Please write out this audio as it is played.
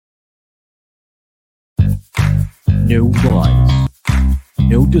No lies,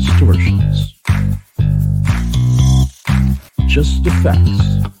 no distortions, just the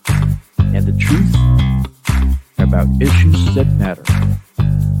facts and the truth about issues that matter.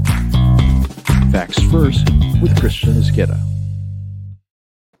 Facts First with Christian Esguerra.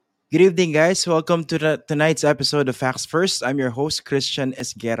 Good evening, guys. Welcome to tonight's episode of Facts First. I'm your host, Christian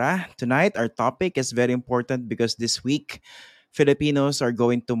Esguerra. Tonight, our topic is very important because this week, Filipinos are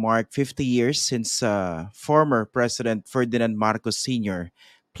going to mark 50 years since former President Ferdinand Marcos Sr.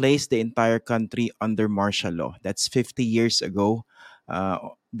 placed the entire country under martial law. That's 50 years ago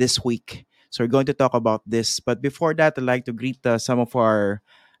this week. So we're going to talk about this. But before that, I'd like to greet some of our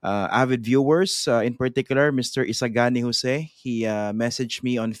avid viewers, in particular, Mr. Isagani Jose. He messaged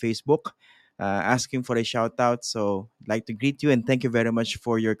me on Facebook asking for a shout out. So I'd like to greet you and thank you very much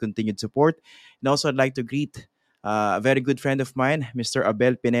for your continued support. And also, I'd like to greet a very good friend of mine, Mr.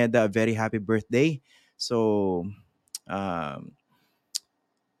 Abel Pineda. A very happy birthday. So, um,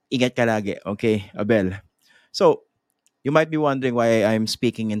 ingat ka lagi. Okay, Abel. So, you might be wondering why I'm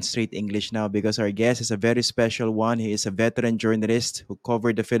speaking in straight English now because our guest is a very special one. He is a veteran journalist who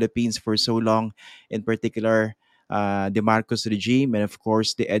covered the Philippines for so long, in particular, the Marcos regime, and of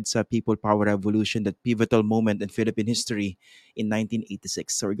course, the EDSA People Power Revolution, that pivotal moment in Philippine history in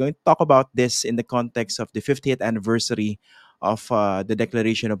 1986. So, we're going to talk about this in the context of the 50th anniversary of the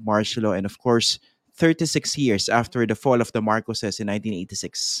declaration of martial law, and of course, 36 years after the fall of the Marcoses in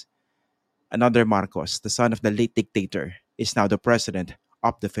 1986. Another Marcos, the son of the late dictator, is now the president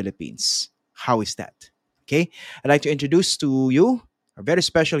of the Philippines. How is that? Okay, I'd like to introduce to you our very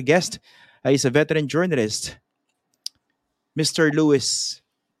special guest. He's a veteran journalist, Mr. Louis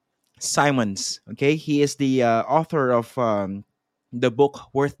Simons. Okay, he is the author of the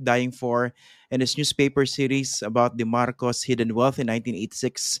book Worth Dying For, and his newspaper series about the Marcos hidden wealth in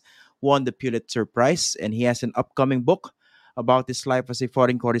 1986 won the Pulitzer Prize, and he has an upcoming book about his life as a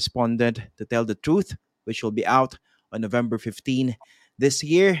foreign correspondent, To Tell the Truth, which will be out on November 15 this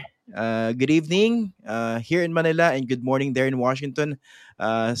year. Good evening here in Manila and good morning there in Washington.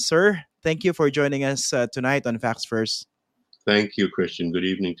 Sir, thank you for joining us tonight on Facts First. Thank you, Christian. Good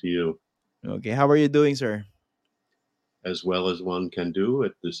evening to you, Okay, how are you doing, sir? as well as one can do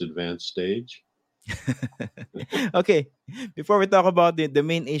at this advanced stage. Okay, before we talk about the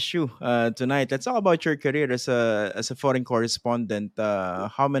main issue tonight, let's talk about your career as a foreign correspondent.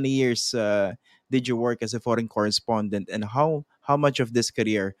 How many years did you work as a foreign correspondent, and how much of this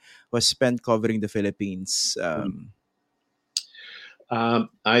career was spent covering the Philippines?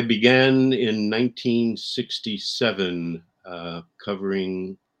 I began in 1967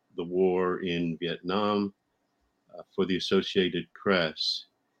 covering the war in Vietnam for the Associated Press,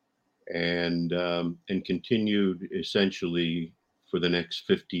 and continued essentially for the next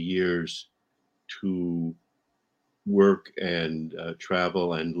 50 years to work and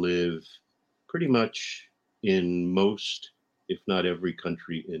travel and live pretty much in most, if not every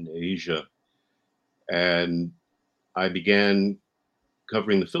country in Asia. And I began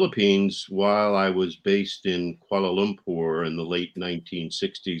covering the Philippines while I was based in Kuala Lumpur in the late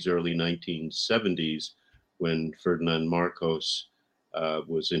 1960s, early 1970s, when Ferdinand Marcos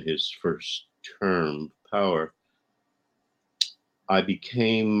was in his first term of power. I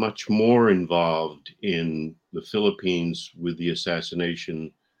became much more involved in the Philippines with the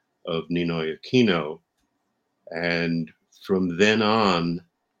assassination of Ninoy Aquino. And from then on,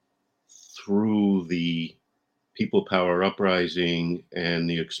 through the People Power Uprising and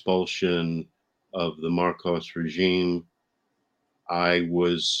the expulsion of the Marcos regime, I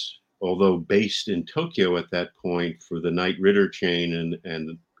was, although based in Tokyo at that point for the Knight Ridder chain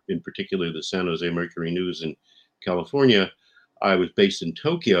and in particular the San Jose Mercury News in California, I was based in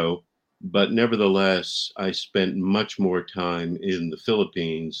Tokyo, but nevertheless, I spent much more time in the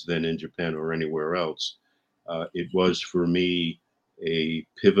Philippines than in Japan or anywhere else. It was for me a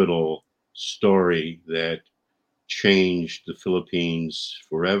pivotal story that changed the Philippines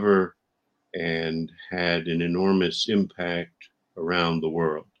forever and had an enormous impact around the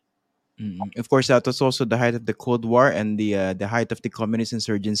world. Of course, that was also the height of the Cold War and the height of the communist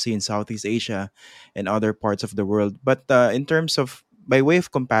insurgency in Southeast Asia and other parts of the world. But in terms of, by way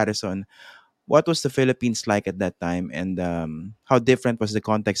of comparison, what was the Philippines like at that time, and how different was the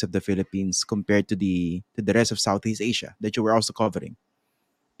context of the Philippines compared to the rest of Southeast Asia that you were also covering?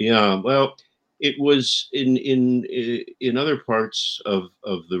 Yeah, well, it was in other parts of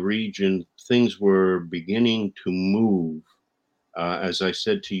the region, things were beginning to move. As I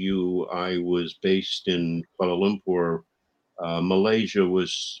said to you, I was based in Kuala Lumpur. Malaysia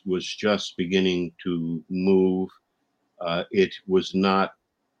was just beginning to move. It was not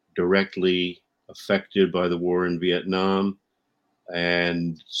directly affected by the war in Vietnam,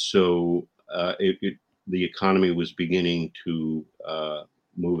 and so the economy was beginning to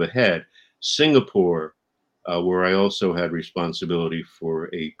move ahead. Singapore, where I also had responsibility for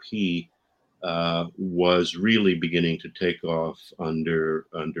AP, was really beginning to take off under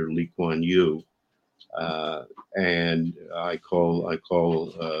Lee Kuan Yew, and I call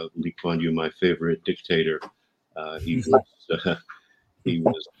Lee Kuan Yew my favorite dictator. He was he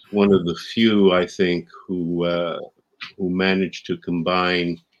was one of the few, I think, who managed to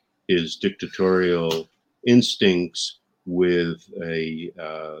combine his dictatorial instincts with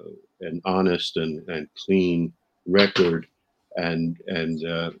an honest and clean record, and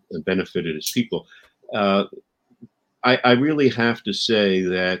benefited his people. Uh, I really have to say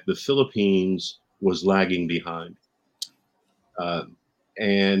that the Philippines was lagging behind, uh,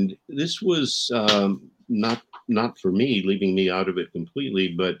 and this was not for me, leaving me out of it completely,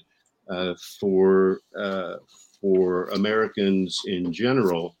 but uh, for uh, for Americans in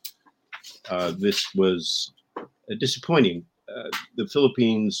general. This was disappointing. The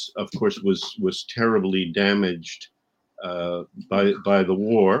Philippines, of course, was terribly damaged by the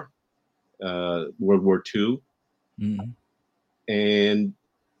war, World War II, Mm. and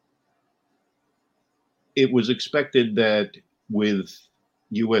it was expected that with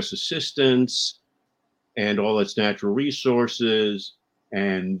U.S. assistance and all its natural resources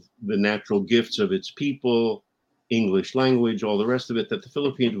and the natural gifts of its people, English language, all the rest of it, that the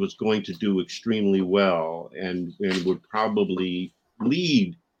Philippines was going to do extremely well and would probably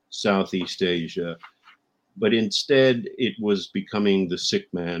lead Southeast Asia. But instead, it was becoming the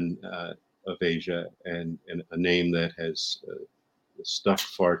sick man of Asia, and a name that has stuck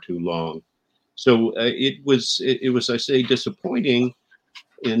far too long. So it was, I say, disappointing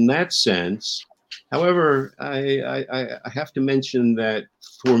in that sense. However, I have to mention that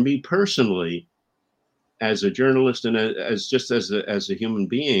for me personally, as a journalist and as just as a human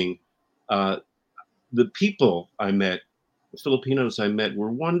being, uh, the people I met, the Filipinos I met,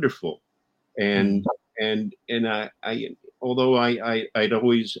 were wonderful, Mm. and and although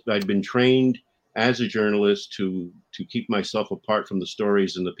I'd been trained as a journalist to keep myself apart from the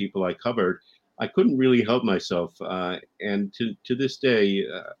stories and the people I covered, I couldn't really help myself, and to this day,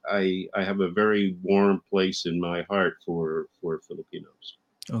 I have a very warm place in my heart for Filipinos.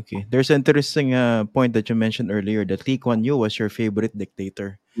 Okay. There's an interesting point that you mentioned earlier that Lee Kuan Yew was your favorite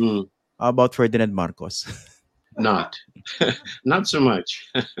dictator. Mm, How about Ferdinand Marcos? not not so much.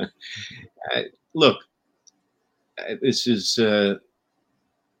 Look, this is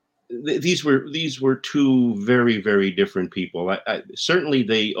these were two very different people. Certainly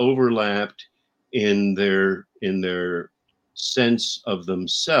they overlapped in their sense of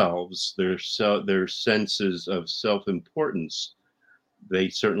themselves, their senses of self importance. They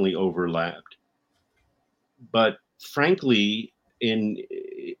certainly overlapped, but frankly, in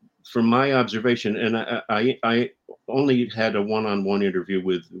from my observation, and I only had a one-on-one interview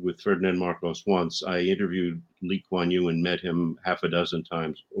with Ferdinand Marcos once. I interviewed Lee Kuan Yew and met him half a dozen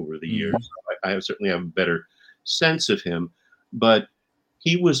times over the years. Mm. I certainly have a better sense of him, but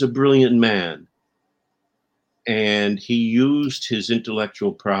he was a brilliant man, and he used his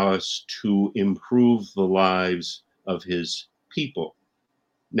intellectual prowess to improve the lives of his people.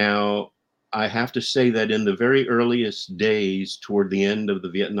 Now, I have to say that in the very earliest days, toward the end of the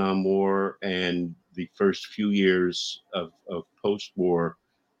Vietnam War and the first few years of post war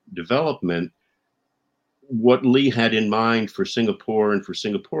development, what Lee had in mind for Singapore and for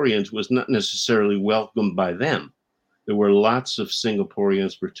Singaporeans was not necessarily welcomed by them. There were lots of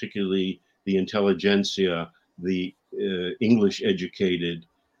Singaporeans, particularly the intelligentsia, the English educated,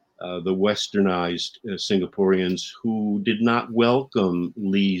 the westernized Singaporeans, who did not welcome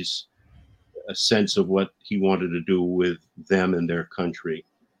Lee's a sense of what he wanted to do with them and their country.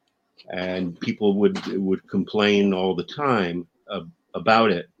 And people would complain all the time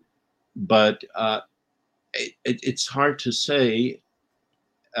about it. But it's hard to say,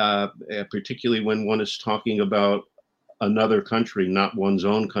 particularly when one is talking about another country, not one's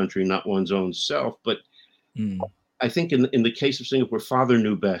own country, not one's own self. But Mm. I think in the case of Singapore, father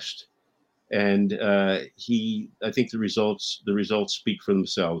knew best, and I think the results speak for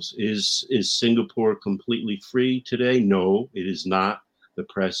themselves. Is Singapore completely free today? No, it is not. The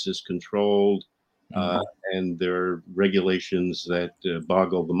press is controlled, uh, Mm. and there are regulations that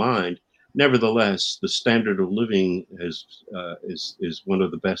boggle the mind. Nevertheless, the standard of living is one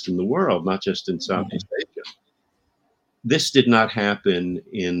of the best in the world, not just in Mm. Southeast Asia. This did not happen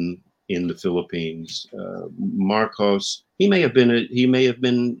in the Philippines. Marcos, he may have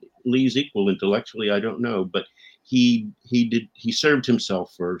been Lee's equal intellectually. I don't know, but he served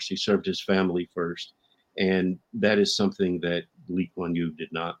himself first. He served his family first, and that is something that Lee Kuan Yew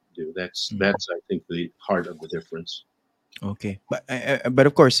did not do. Mm. That's I think the heart of the difference. Okay, but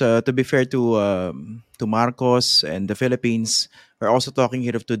of course, to be fair to Marcos and the Philippines, we're also talking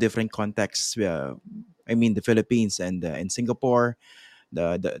here of two different contexts. I mean, the Philippines and Singapore.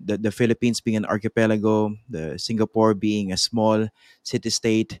 The Philippines being an archipelago, the Singapore being a small city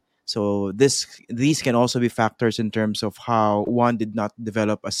state. So these can also be factors in terms of how one did not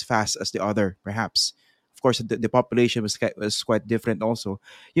develop as fast as the other, perhaps. Of course, the population was quite different also.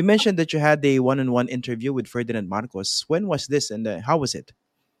 You mentioned that you had a one-on-one interview with Ferdinand Marcos. When was this and how was it?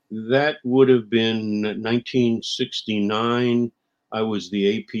 That would have been 1969. I was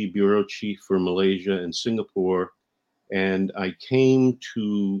the AP bureau chief for Malaysia and Singapore, and I came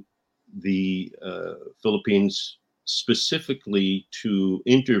to the Philippines specifically to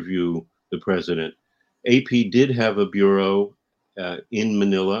interview the president. AP did have a bureau in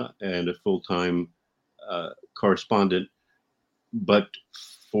Manila and a full time correspondent, but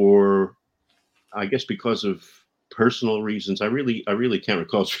for I guess because of personal reasons, I really can't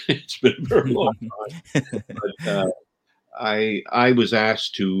recall. It's been a very long time, but I was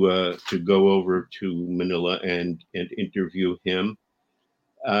asked to go over to Manila and interview him.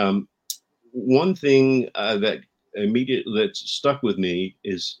 Um, One thing that stuck with me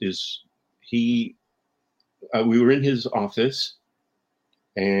is he we were in his office,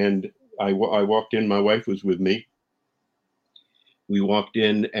 and I walked in. My wife was with me. We walked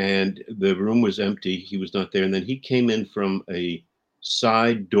in, and the room was empty. He was not there, and then he came in from a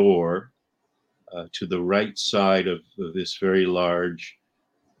side door to the right side of this very large,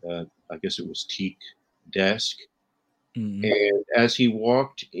 I guess it was teak desk. Mm-mm. And as he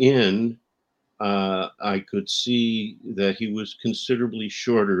walked in, I could see that he was considerably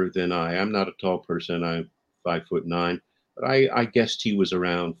shorter than I. I'm not a tall person. I'm 5'9", but I guessed he was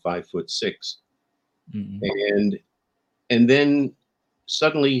around 5'6". Mm-mm. And and then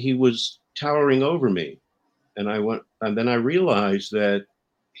suddenly he was towering over me, and then I realized that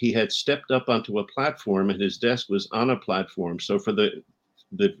he had stepped up onto a platform, and his desk was on a platform. So for the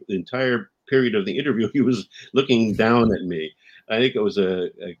entire period of the interview, he was looking down at me. I think it was a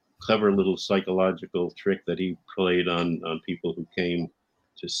clever little psychological trick that he played on people who came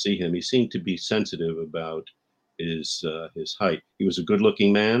to see him. He seemed to be sensitive about his height. He was a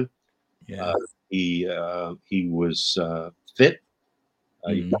good-looking man. Yeah. Uh, he was fit.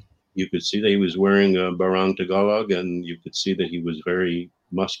 You, Mm-mm. you could see that he was wearing a barang Tagalog, and you could see that he was very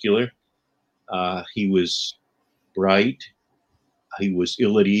muscular. He was bright. He was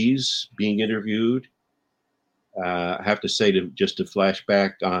ill at ease being interviewed. I have to say, to flash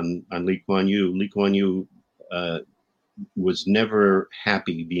back on Lee Kuan Yew. Lee Kuan Yew uh, was never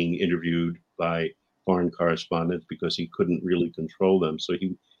happy being interviewed by foreign correspondents because he couldn't really control them. So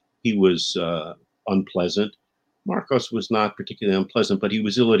he was unpleasant. Marcos was not particularly unpleasant, but he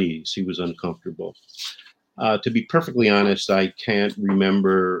was ill at ease. He was uncomfortable. To be perfectly honest, I can't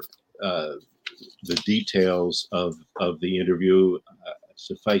remember uh, the details of the interview.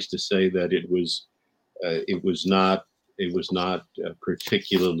 Suffice to say that it was not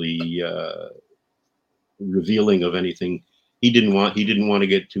particularly revealing of anything. He didn't want to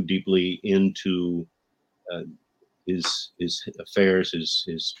get too deeply into uh, his affairs,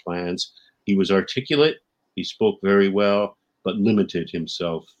 his plans. He was articulate. He spoke very well, but limited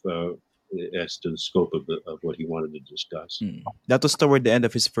himself as to the scope of what he wanted to discuss. Mm. That was toward the end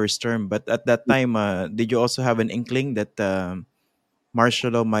of his first term. But at that time, did you also have an inkling that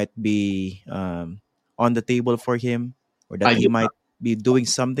martial law might be on the table for him, or that I he did might be doing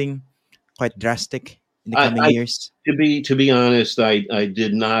something quite drastic in the coming I years? to be honest, I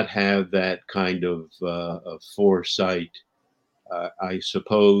did not have that kind of foresight. I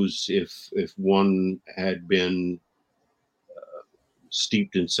suppose if one had been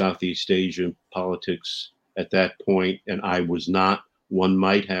steeped in Southeast Asian politics at that point, and I was not, one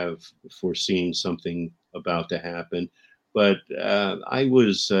might have foreseen something about to happen. But I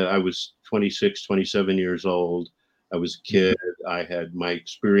was 26, 27 years old. I was a Mm. kid. I had my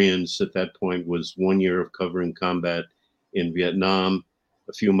experience at that point was 1 year of covering combat in Vietnam,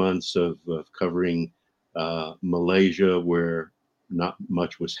 a few months of covering Malaysia, where not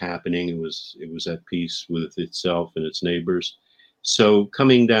much was happening. It was at peace with itself and its neighbors. So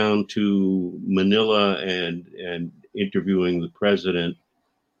coming down to Manila and interviewing the president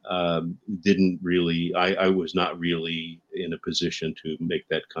didn't really. I was not really in a position to make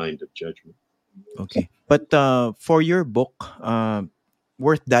that kind of judgment. Okay, but for your book,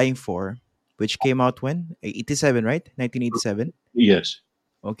 "Worth Dying For," which came out when 87, right? 1987. Yes,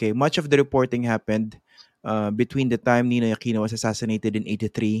 Okay, much of the reporting happened between the time Ninoy Aquino was assassinated in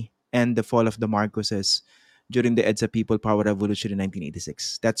 83 and the fall of the Marcoses during the EDSA People Power Revolution in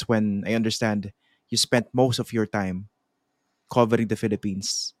 1986. That's when I understand you spent most of your time covering the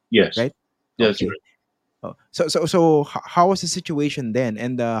Philippines, Yes, right? that's Okay. right. Oh, so how was the situation then,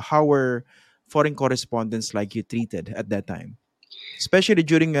 and how were foreign correspondents like you treated at that time, especially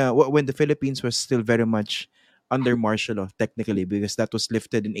during when the Philippines was still very much under martial law technically because that was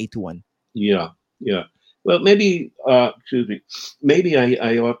lifted in 81. Yeah, yeah. Well, maybe, excuse me, maybe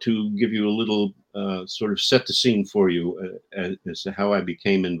I ought to give you a little sort of set the scene for you as to how I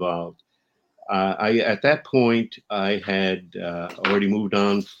became involved. I At that point I had already moved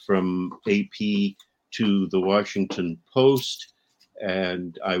on from AP to the Washington Post,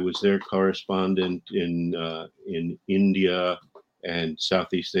 and I was their correspondent in India and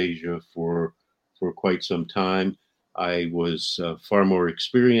Southeast Asia for quite some time. I was far more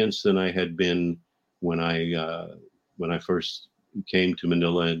experienced than I had been when I first came to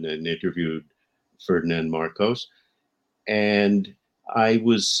Manila and interviewed Ferdinand Marcos. And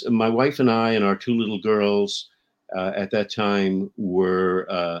my wife and I and our two little girls at that time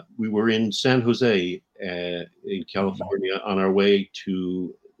we were in San Jose in Mhm. California on our way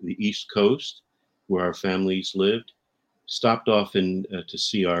to the East Coast where our families lived. Stopped off to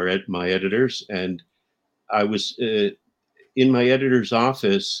see my editors, and I was in my editor's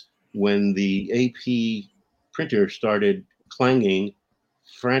office when the AP printer started clanging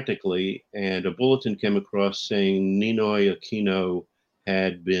frantically, and a bulletin came across saying Ninoy Aquino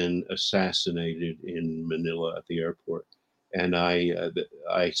had been assassinated in Manila at the airport. And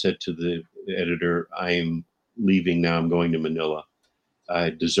I said to the editor, "I'm leaving now. I'm going to Manila." I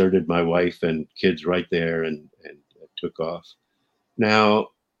deserted my wife and kids right there and took off. Now,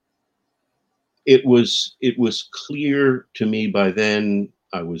 it was clear to me by then.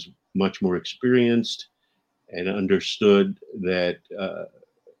 I was much more experienced and understood that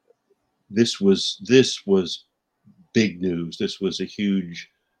this was big news. This was a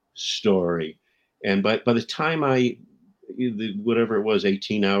huge story, and by the time whatever it was,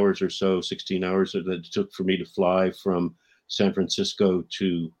 18 hours or so, 16 hours that it took for me to fly from San Francisco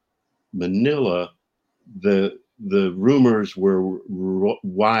to Manila, the rumors were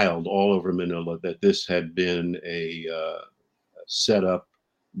wild all over Manila that this had been a set up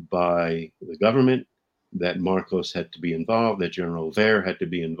by the government, that Marcos had to be involved, that General Ver had to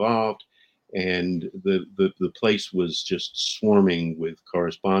be involved, and the place was just swarming with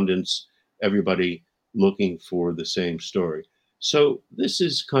correspondents, everybody looking for the same story. So this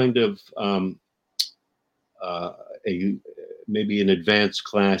is kind of uh, a maybe an advanced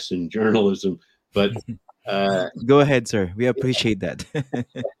class in journalism, but uh, Go ahead, sir. We appreciate that.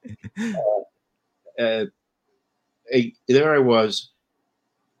 uh, there I was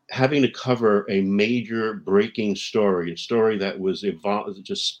having to cover a major breaking story, a story that was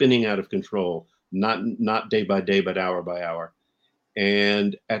just spinning out of control, not day by day, but hour by hour.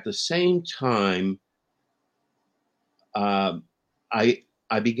 And at the same time, um, I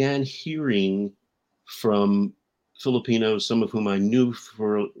I began hearing from Filipinos, some of whom I knew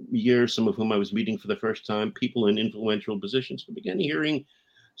for years, some of whom I was meeting for the first time, people in influential positions. I began hearing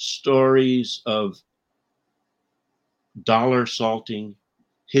stories of dollar salting,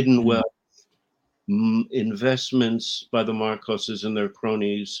 hidden Mm, wealth, investments by the Marcoses and their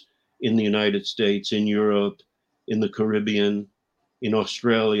cronies in the United States, in Europe, in the Caribbean, in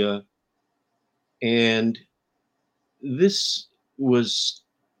Australia. And this was,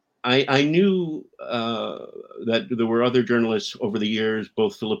 I knew that there were other journalists over the years,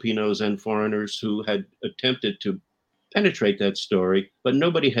 both Filipinos and foreigners, who had attempted to penetrate that story, but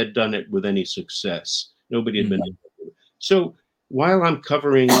nobody had done it with any success. Nobody had been mhm. able to. So while I'm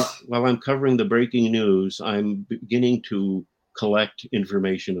covering the breaking news, I'm beginning to collect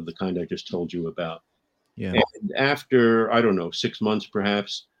information of the kind I just told you about. Yeah. And after, I don't know, 6 months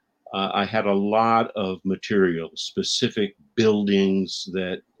perhaps, I had a lot of material, specific buildings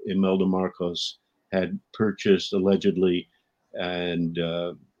that Imelda Marcos had purchased allegedly, and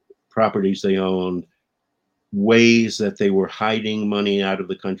properties they owned, ways that they were hiding money out of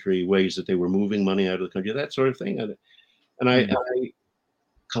the country, ways that they were moving money out of the country, that sort of thing. And Mm, I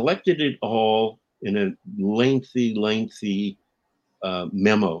collected it all in a lengthy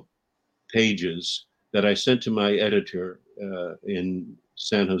memo, pages that I sent to my editor in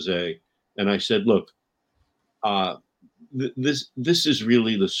San Jose, and I said, "Look, uh, this is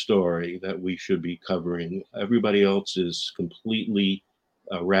really the story that we should be covering. Everybody else is completely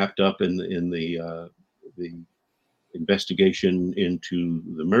wrapped up the investigation into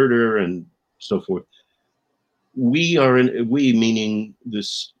the murder and so forth. we meaning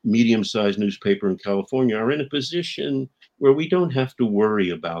this medium-sized newspaper in California are in a position where we don't have to worry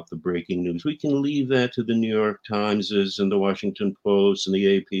about the breaking news. We can leave that to the New York Timeses and the Washington Post and the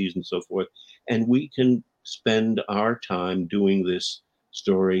APs and so forth, and we can spend our time doing this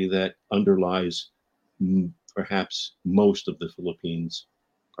story that underlies perhaps most of the Philippines'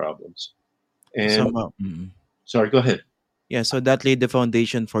 problems. So And somehow, sorry, go ahead. yeah, so that laid the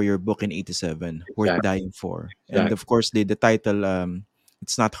foundation for your book in '87, Worth Exactly. Dying For. And Exactly. of course, the title,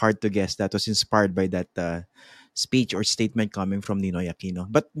 it's not hard to guess, that was inspired by that speech or statement coming from Ninoy Aquino.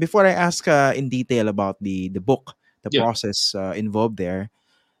 But before I ask in detail about the book, the Yeah. process involved there,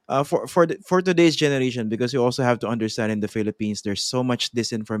 for today's generation, because you also have to understand, in the Philippines there's so much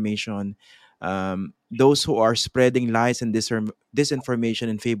disinformation. Those who are spreading lies and disinformation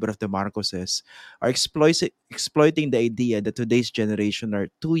in favor of the Marcoses are exploiting the idea that today's generation are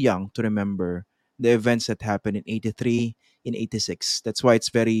too young to remember the events that happened in '83, in '86. That's why it's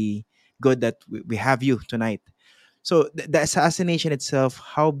very good that we have you tonight. So the assassination itself,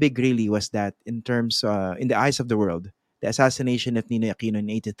 how big really was that in terms, in the eyes of the world? The assassination of Ninoy Aquino in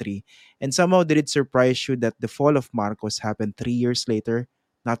 '83, and somehow did it surprise you that the fall of Marcos happened 3 years later,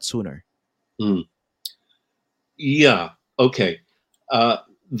 not sooner? Mm. Yeah. Okay. Uh,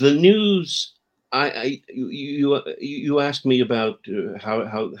 the news. You asked me about how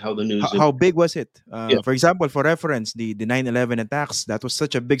the How, news. how big was it? Yeah. For example, for reference, the 9/11 attacks, that was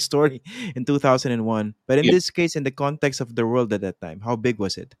such a big story in 2001. But in Yeah. this case, in the context of the world at that time, how big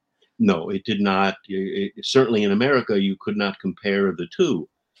was it? No, it did not. Certainly in America, you could not compare the two.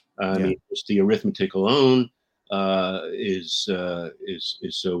 I Yeah. mean, just the arithmetic alone is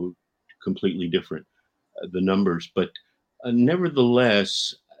so completely different. The numbers, but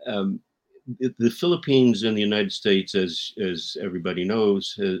nevertheless, um, the Philippines and the United States, as everybody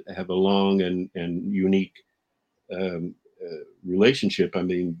knows, have a long and unique relationship. I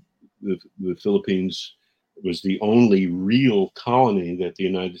mean, the Philippines was the only real colony that the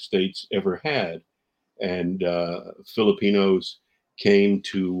United States ever had, and Filipinos came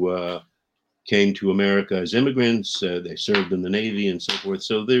to came to America as immigrants. They served in the Navy and so forth.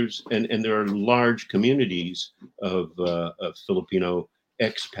 So and there are large communities of Filipino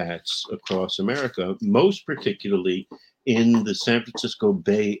expats across America, most particularly in the San Francisco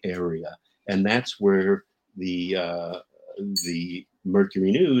Bay Area, and that's where the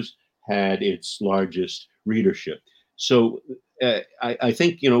Mercury News had its largest readership. So I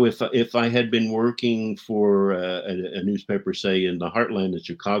think if I had been working for a newspaper, say in the heartland of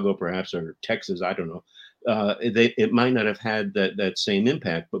Chicago, perhaps, or Texas, I don't know, it might not have had that same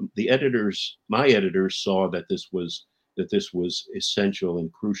impact. But my editors, saw that this was essential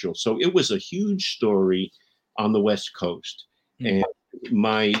and crucial. So it was a huge story on the West Coast, and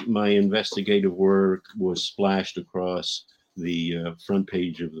Mm. my investigative work was splashed across the front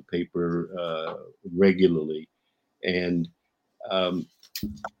page of the paper regularly, and um,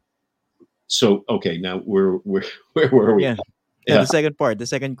 so okay, now where were we? Yeah. Yeah, Yeah, the second part, the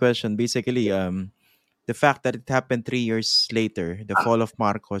second question, basically, the fact that it happened 3 years later, the fall of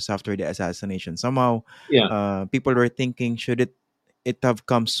Marcos after the assassination. Somehow, yeah. people were thinking, should it have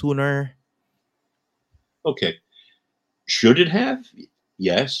come sooner? Okay, should it have?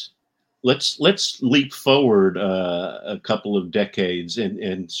 Yes. Let's leap forward a couple of decades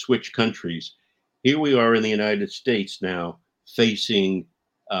and switch countries. Here we are in the United States now, facing,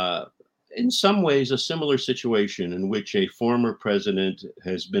 uh, in some ways, a similar situation in which a former president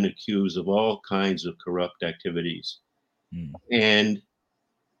has been accused of all kinds of corrupt activities, Mm. and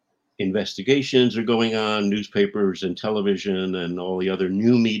investigations are going on. Newspapers and television and all the other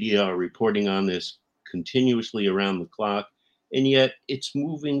new media are reporting on this continuously around the clock. And yet it's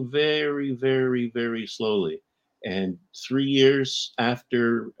moving very, very, very slowly. And 3 years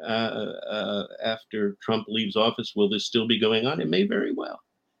after Trump leaves office, will this still be going on? It may very well.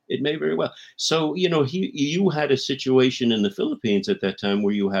 It may very well. So you had a situation in the Philippines at that time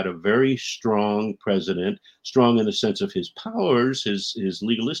where you had a very strong president, strong in the sense of his powers, his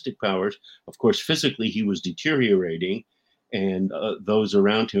legalistic powers. Of course, physically he was deteriorating, and those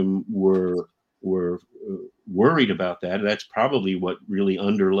around him were worried about that. That's probably what really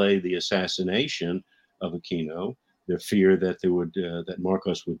underlay the assassination of Aquino. The fear that that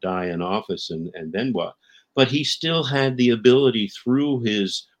Marcos would die in office, and then what? But he still had the ability through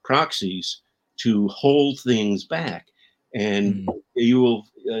his proxies to hold things back, and Mm. you will.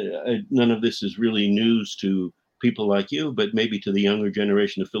 None of this is really news to people like you, but maybe to the younger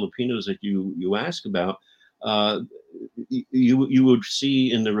generation of Filipinos that you ask about. Uh, you would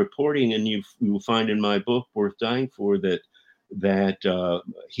see in the reporting, and you will find in my book, Worth Dying For, that that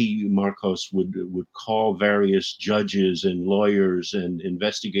Marcos would call various judges and lawyers and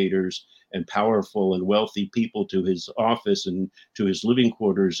investigators and powerful and wealthy people to his office and to his living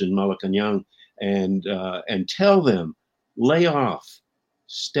quarters in Malacañang, and tell them, lay off,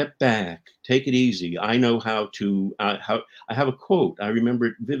 step back, take it easy. I know how to. How I have a quote. I remember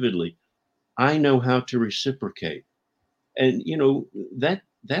it vividly. I know how to reciprocate, and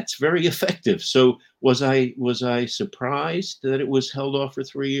that's very effective. So was I surprised that it was held off for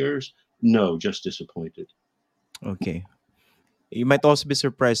 3 years? No, just disappointed. Okay. You might also be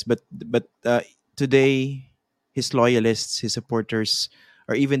surprised, but today, his loyalists, his supporters,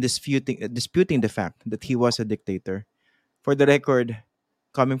 are even disputing the fact that he was a dictator. For the record,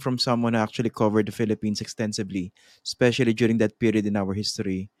 coming from someone who actually covered the Philippines extensively, especially during that period in our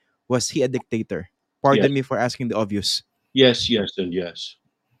history, was he a dictator? Yes, Pardon me for asking the obvious. yes, yes, and yes.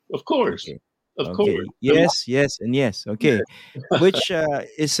 Of course, Okay. of course. Okay. Yes, yes, and yes. Okay. Which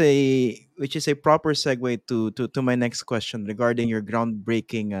is a proper segue to my next question regarding your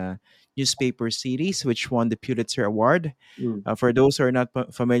groundbreaking newspaper series, which won the Pulitzer Award. Mm, For those who are not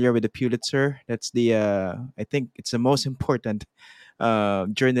familiar with the Pulitzer, that's the I think it's the most important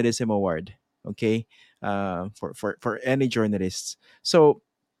journalism award. Okay, for any journalists. So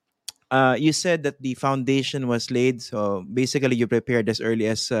you said that the foundation was laid. So basically, you prepared as early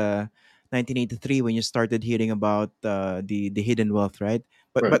as 1983 when you started hearing about the hidden wealth, right?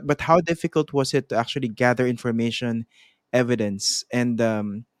 But right, but but how difficult was it to actually gather information, evidence, and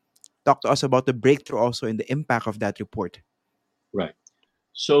talk to us about the breakthrough also and the impact of that report? right.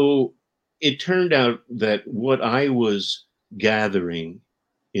 So it turned out that what I was gathering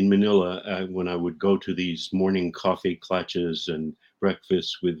in Manila, when I would go to these morning coffee clutches and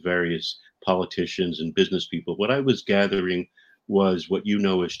breakfasts with various politicians and business people, what I was gathering was what you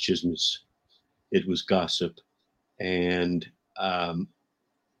know as chismes. It was gossip. And um,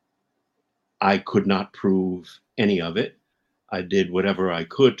 I could not prove any of it. I did whatever I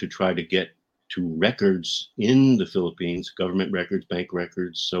could to try to get to records in the Philippines, government records, bank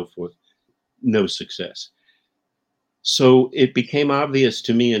records, so forth. No success. So it became obvious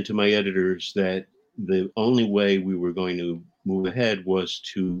to me and to my editors that the only way we were going to move ahead was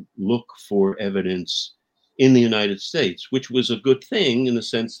to look for evidence in the United States, which was a good thing in the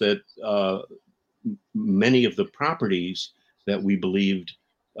sense that many of the properties that we believed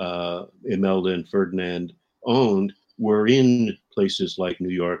Imelda and Ferdinand owned were in places like New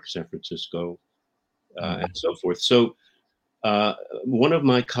York, San Francisco, and Mm. so forth. So uh, one of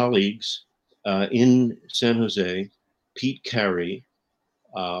my colleagues in San Jose, Pete Carey,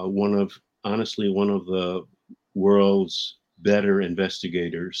 one of honestly one of the world's better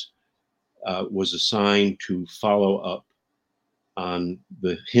investigators, was assigned to follow up on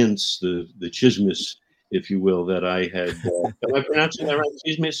the hints, the chismis, if you will, that I had. Am I pronouncing that right?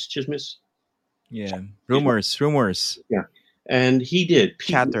 Chismis, chismis, Yeah, chismis. rumors, Yeah, and he did.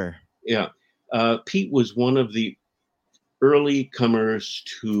 Pete, chatter. yeah, Pete was one of the early comers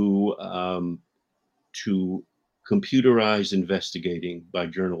to computerized investigating by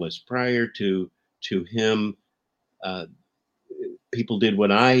journalists. Prior to him, uh, people did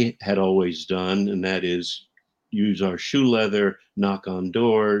what I had always done, and that is use our shoe leather, knock on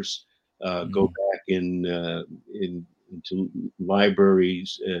doors, go Mm. back into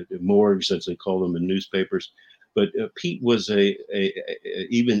libraries, morgues as they call them in newspapers. But Pete was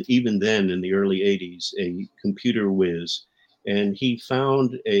even then in the early '80s a computer whiz, and he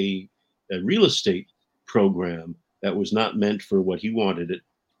found a real estate program that was not meant for what he wanted it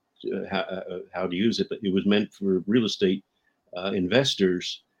how to use it, but it was meant for real estate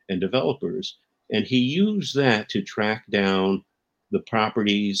investors and developers. And he used that to track down the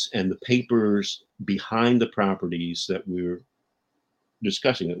properties and the papers behind the properties that we were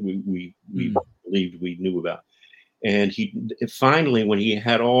discussing, that we Mm. believed we knew about. And he finally, when he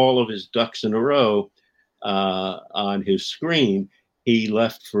had all of his ducks in a row on his screen, he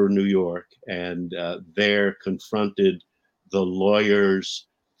left for New York and there confronted the lawyers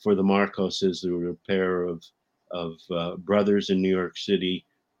for the Marcoses. There were a pair of brothers in New York City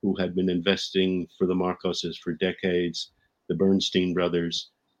who had been investing for the Marcoses for decades, the Bernstein brothers,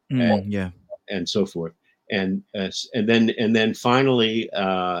 Mm. Yeah. and so forth. And then finally,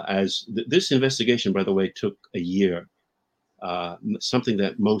 this investigation, by the way, took a year, something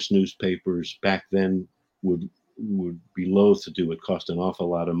that most newspapers back then would be loath to do. It cost an awful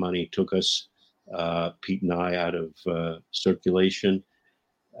lot of money. It took us, Pete and I, out of circulation.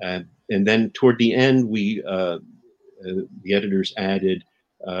 And then toward the end, the editors added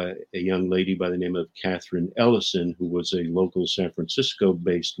a young lady by the name of Catherine Ellison, who was a local San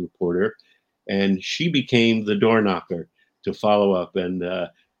Francisco-based reporter, and she became the door knocker. to follow up. And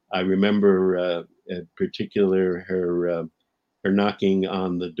I remember in particular her knocking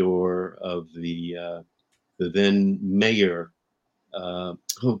on the door of the then mayor.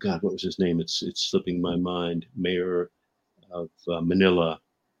 Oh God, what was his name? It's slipping my mind. Mayor of Manila.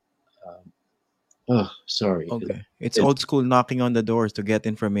 Oh, sorry. Okay. It's And old school knocking on the doors to get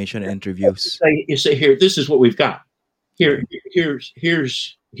information and interviews. you say, here, this is what we've got. Yeah. Here's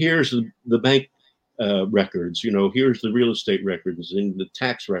the bank records. Here's the real estate records and the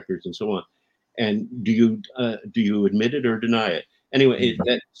tax records and so on. And do you admit it or deny it? Anyway,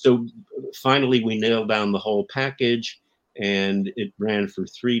 so finally we nailed down the whole package, and it ran for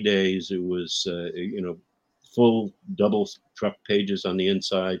 3 days. It was full double truck pages on the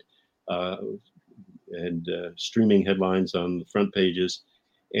inside, and streaming headlines on the front pages,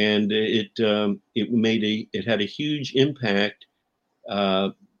 and it had a huge impact uh,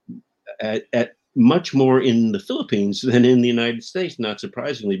 at much more in the Philippines than in the United States, not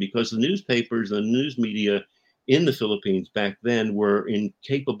surprisingly, because the newspapers and news media in the Philippines back then were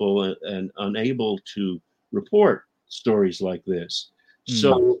incapable and unable to report stories like this. Mm.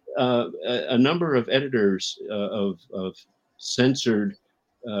 So a number of editors of censored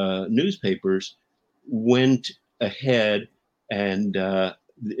newspapers went ahead and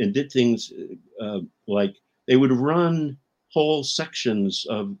and did things like they would run whole sections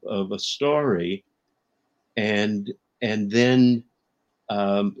of a story and then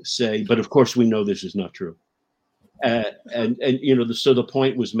say, but of course we know this is not true. And so the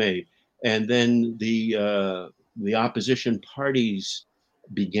point was made, and then the opposition parties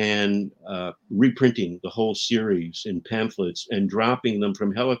began reprinting the whole series in pamphlets and dropping them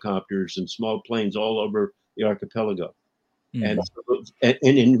from helicopters and small planes all over the archipelago, and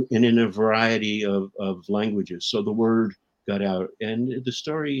Mm. in a variety of languages. So the word got out, and the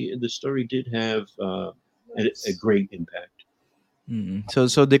story did have a great impact. Mm.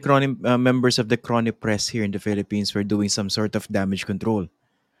 So the Crony members of the Crony press here in the Philippines were doing some sort of damage control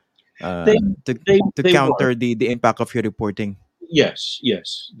They to they were. counter the impact of your reporting. Yes,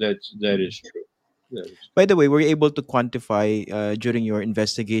 that is true. That is By the way, were you able to quantify during your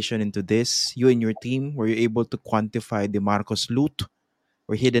investigation into this, you and your team, were you able to quantify the Marcos loot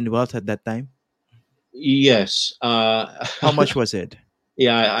or hidden wealth at that time? yes. How much was it?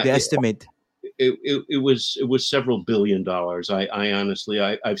 Yeah, The estimate. it was several $billion. I honestly,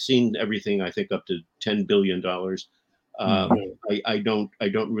 I've seen everything. I think up to $10 billion. Uh, Mm. I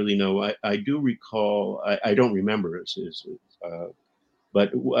don't really know. I do recall. I don't remember. But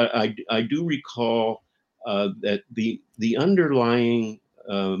I do recall that the underlying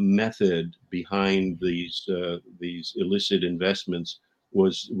method behind these illicit investments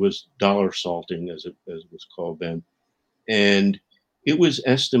was dollar salting, as it was called then, and it was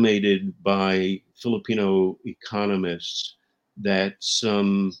estimated by Filipino economists that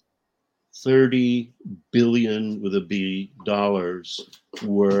some 30 billion with a B dollars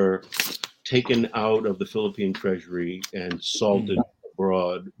were taken out of the Philippine treasury and salted Mm.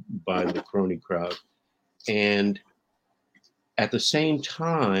 abroad by the crony crowd. And at the same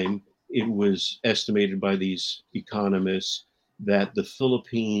time, it was estimated by these economists that the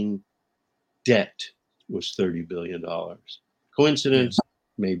Philippine debt was $30 billion. Yeah. Coincidence?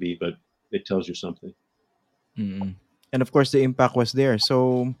 Maybe, but it tells you something. Mm. And of course, the impact was there.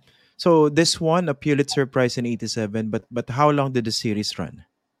 So this won a Pulitzer Prize in '87. But how long did the series run?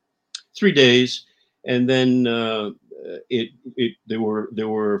 3 days, and then there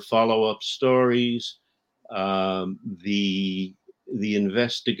were follow-up stories. The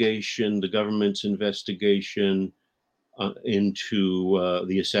investigation, the government's investigation into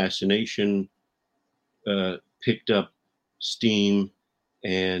the assassination picked up steam,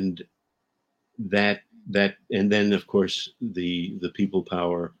 and and then of course the people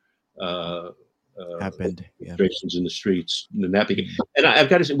power uh, Happened. Yeah. demonstrations in the streets, and that became. Mm. And I've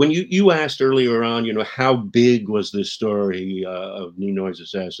got to say, when you asked earlier on, how big was this story of Ninoy's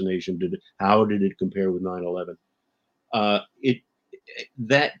assassination? How did it compare with 9/11? It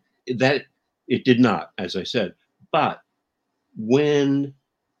that that it did not, as I said. But when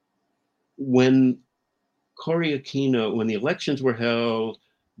when Cory Aquino, when the elections were held,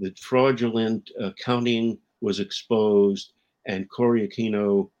 the fraudulent counting was exposed, and Cory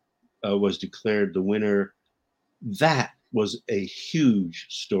Aquino was declared the winner. That was a huge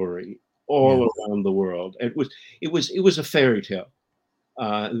story Yeah. all around the world. It was a fairy tale.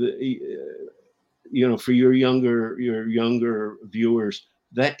 For your younger viewers,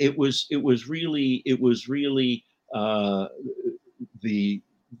 that it was really uh, the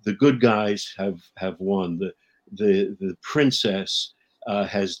the good guys have won. The princess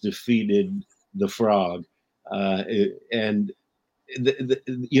has defeated the frog. And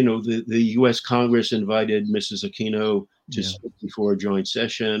the U.S. Congress invited Mrs. Aquino to Yeah. speak before a joint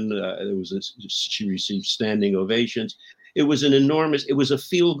session. She received standing ovations. It was an enormous. It was a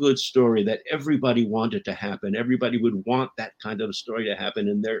feel-good story that everybody wanted to happen. Everybody would want that kind of story to happen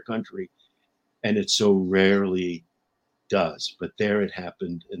in their country, and it so rarely does. But there it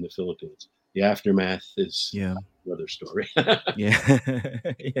happened in the Philippines. The aftermath is Yeah. another story. Yeah.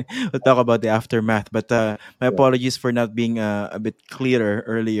 Yeah. We'll talk about the aftermath, but my Yeah. apologies for not being a bit clearer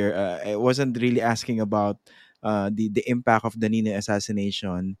earlier. I wasn't really asking about the impact of the Nino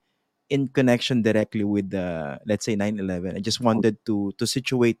assassination in connection directly with the, let's say, 9/11. I just wanted to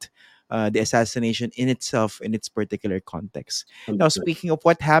situate the assassination in itself in its particular context. Now, Understood. speaking of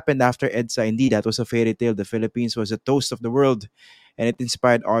what happened after EDSA, indeed that was a fairy tale. The Philippines was a toast of the world, and it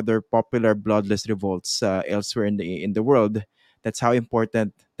inspired other popular bloodless revolts elsewhere in the world. That's how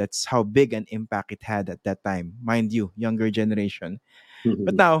important, that's how big an impact it had at that time, mind you, younger generation.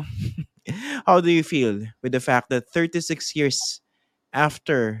 But now, how do you feel with the fact that 36 years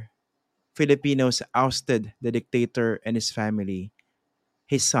after Filipinos ousted the dictator and his family,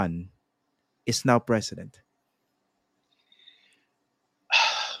 his son is now president?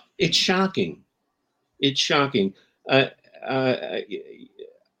 It's shocking. It's shocking. Uh, uh,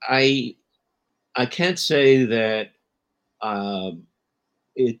 I I can't say that um,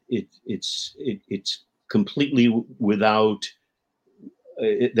 it's completely without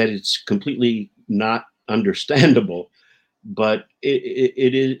that it's completely not understandable, but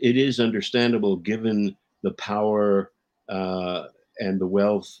it is understandable given the power uh, and the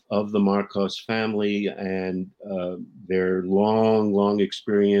wealth of the Marcos family and their long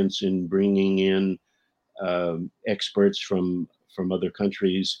experience in bringing in experts from other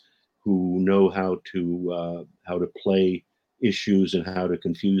countries who know how to play issues and how to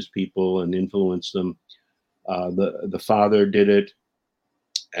confuse people and influence them. The father did it,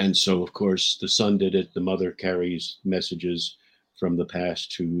 and so of course the son did it. The mother carries messages from the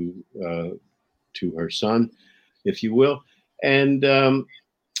past to her son, if you will, and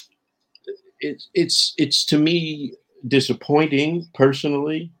it's to me disappointing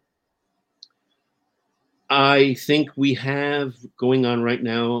personally. I think we have going on right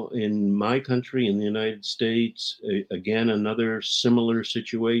now in my country, in the United States, again, another similar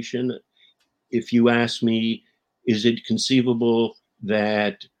situation. If you ask me, is it conceivable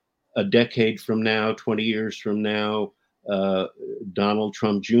that a decade from now, 20 years from now, uh, Donald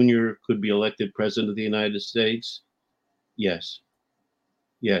Trump Jr. could be elected president of the United States? Yes.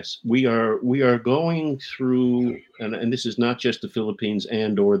 Yes, we are going through, and this is not just the Philippines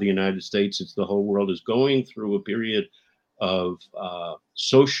and or the United States. It's the whole world is going through a period of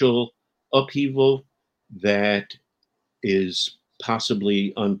social upheaval that is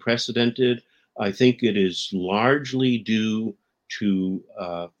possibly unprecedented. I think it is largely due to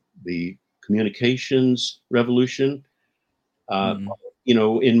the communications revolution. Uh,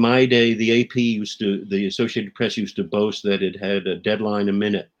 Mm-mm. in my day, the Associated Press used to boast that it had a deadline a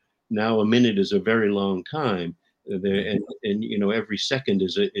minute. Now, a minute is a very long time. Yeah. And every second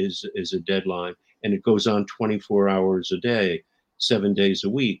is a deadline, and it goes on 24 hours a day, 7 days a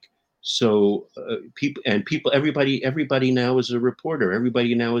week. So everybody now is a reporter.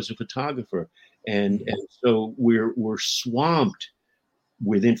 Everybody now is a photographer, and Mm-mm. and so we're swamped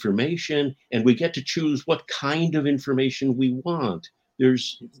with information, and we get to choose what kind of information we want.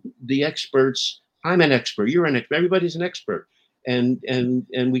 There's the experts. I'm an expert. You're an expert. Everybody's an expert, and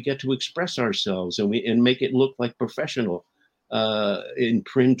we get to express ourselves, and make it look like professional in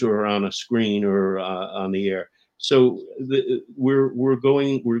print or on a screen or on the air. So we're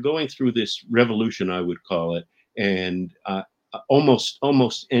going through this revolution, I would call it, and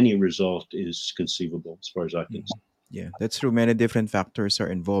almost any result is conceivable as far as I can Mhm. see. Yeah, that's true. Many different factors are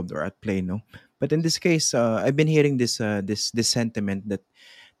involved or at play, no? But in this case, I've been hearing this sentiment that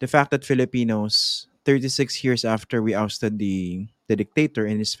the fact that Filipinos, 36 years after we ousted the dictator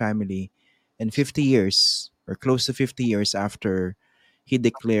and his family, and 50 years or close to 50 years after he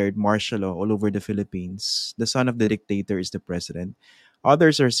declared martial law all over the Philippines, the son of the dictator is the president.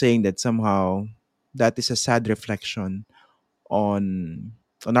 Others are saying that somehow that is a sad reflection on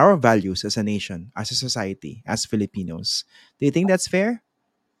our values as a nation, as a society, as Filipinos. Do you think that's fair?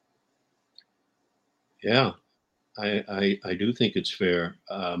 Yeah, I do think it's fair.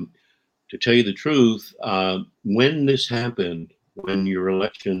 To tell you the truth, when this happened, when your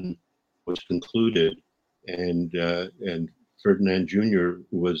election was concluded, and Ferdinand Jr.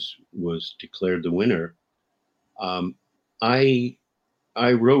 was declared the winner, um, I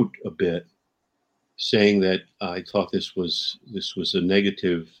I wrote a bit saying that I thought this was a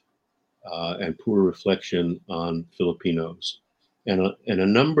negative and poor reflection on Filipinos. And a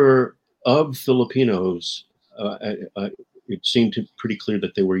number of Filipinos, it seemed pretty clear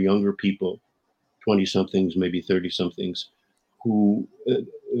that they were younger people, 20 somethings, maybe 30 somethings, who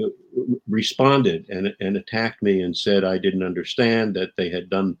responded and attacked me and said I didn't understand, that they had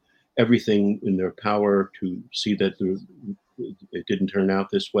done everything in their power to see that it didn't turn out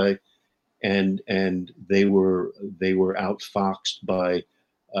this way, and they were outfoxed by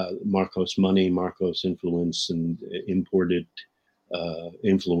Marcos money, Marcos influence, and imported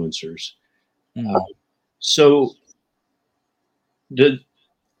influencers. Uh, Mm. so the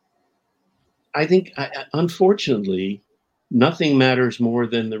I think, unfortunately, nothing matters more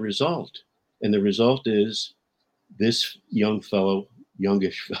than the result, and the result is this young fellow,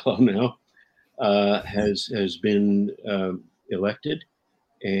 youngish fellow now, has been elected.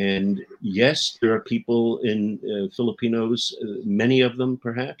 And yes, there are people in Filipinos, many of them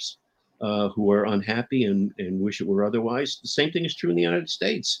perhaps, who are unhappy and wish it were otherwise. The same thing is true in the United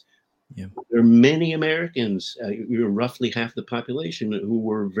States. Yeah. There are many Americans, roughly half the population, who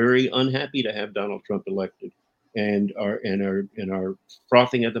were very unhappy to have Donald Trump elected, and are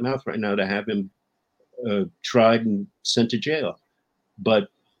frothing at the mouth right now to have him tried and sent to jail. But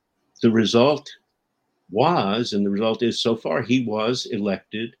the result and the result is, so far, he was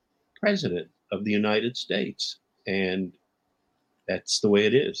elected president of the United States, and that's the way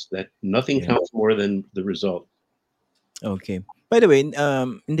it is. That nothing Yeah. counts more than the result. Okay. By the way, in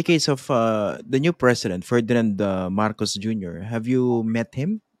the case of the new president, Ferdinand Marcos Jr., have you met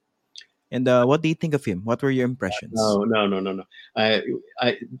him? And what do you think of him? What were your impressions? No, no, no, no, no. I,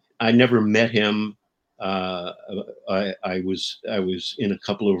 I, I never met him. Uh, I was in a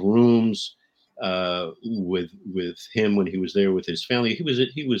couple of rooms with him when he was there with his family.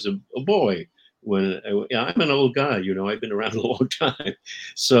 He was a boy when yeah, I'm an old guy. I've been around a long time.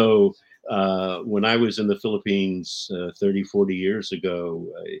 So when I was in the Philippines 30, 40 years ago,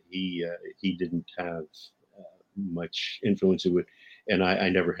 he didn't have much influence. And I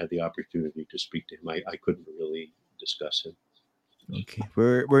never had the opportunity to speak to him. I couldn't really discuss him. Okay,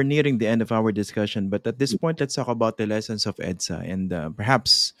 we're nearing the end of our discussion, but at this point, let's talk about the lessons of EDSA, and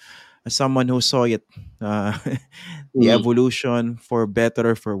perhaps as someone who saw it, uh, the Mm, evolution for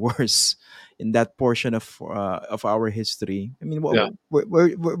better or for worse in that portion of our history. I mean, yeah.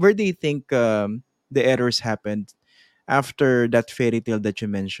 where do you think the errors happened after that fairy tale that you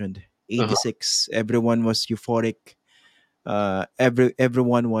mentioned? Uh-huh. 86, everyone was euphoric.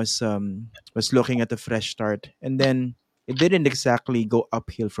 Everyone was looking at a fresh start, and then it didn't exactly go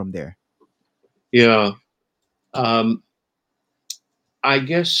uphill from there. Yeah. Um, I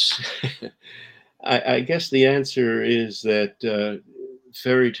guess I guess the answer is that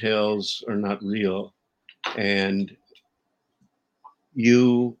fairy tales are not real, and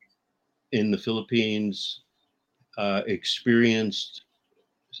you in the Philippines experienced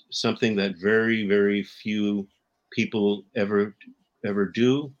something that very, very few people ever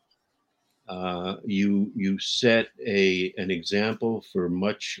do. You set an example for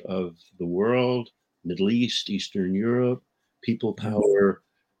much of the world, Middle East, Eastern Europe. People Yeah. power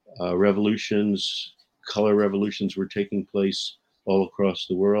revolutions, color revolutions were taking place all across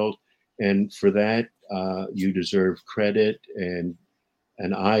the world, and for that you deserve credit. And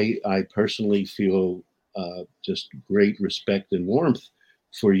I personally feel just great respect and warmth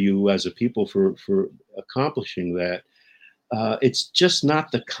for you as a people for accomplishing that. It's just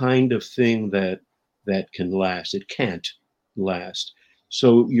not the kind of thing that can last. It can't last.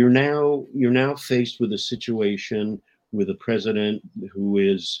 So you're now faced with a situation with a president who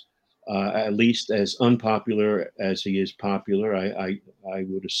is at least as unpopular as he is popular. I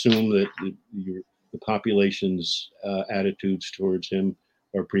would assume that the population's attitudes towards him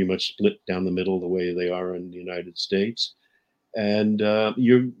are pretty much split down the middle the way they are in the United States. And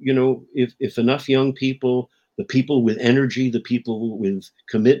if enough young people, the people with energy, the people with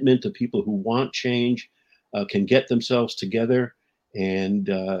commitment, the people who want change, can get themselves together and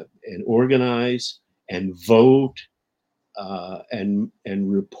organize and vote and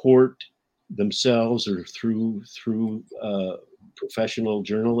report themselves or through professional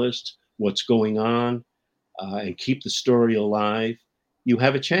journalists what's going on, and keep the story alive, you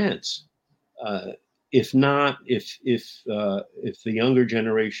have a chance. Uh, if not, if the younger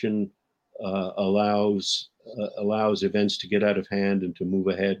generation allows events to get out of hand and to move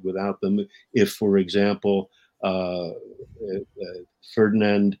ahead without them, if, for example,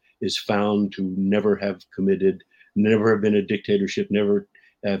 Ferdinand is found to never have been a dictatorship, never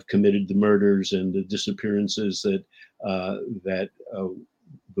have committed the murders and the disappearances that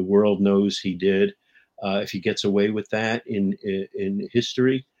the world knows he did. If he gets away with that in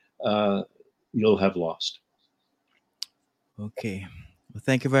history, uh, you'll have lost. Okay. Well,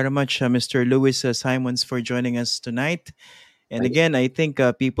 thank you very much, Mr. Lewis Simons, for joining us tonight. And Thank again, I think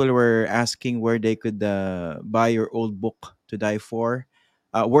people were asking where they could buy your old book to die for,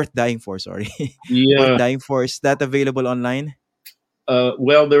 worth dying for. Sorry, worth Yeah. dying for. Is that available online?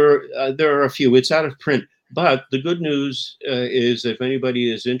 Well, there are a few. It's out of print, but the good news is, if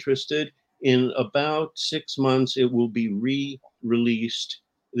anybody is interested, in about 6 months it will be re-released.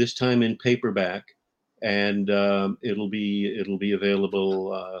 This time in paperback, and it'll be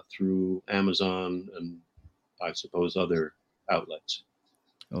available through Amazon and I suppose other outlets.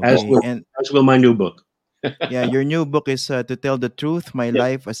 As Okay, will and as will my new book. yeah, your new book is To Tell the Truth: My Yeah,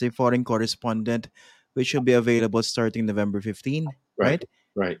 Life as a Foreign Correspondent, which will be available starting November 15. right, Right?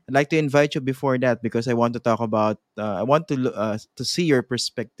 right. I'd like to invite you before that because I want to talk about. I want to see your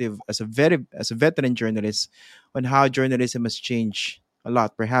perspective as a veteran journalist on how journalism has changed a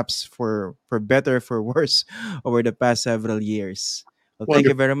lot, perhaps for better, for worse, over the past several years. Well, thank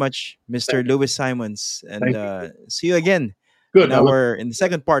you Wonderful. very much, Mr. Thank, Lewis Simons, and thank you. see you again Good. I look. in the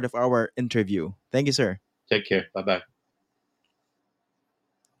second part of our interview. Thank you, sir. Take care. Bye bye.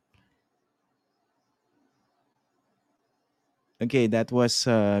 Okay, that was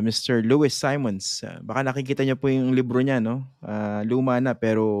Mr. Louis Simons. Baka nakikita niyo po yung libro niya, no? Luma na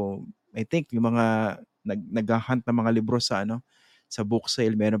pero I think yung mga naghahunt ng mga libro sa sa book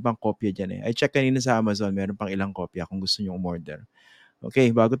sale, meron pang kopya diyan eh. I check kanina sa Amazon, meron pang ilang kopya kung gusto niyo umorder.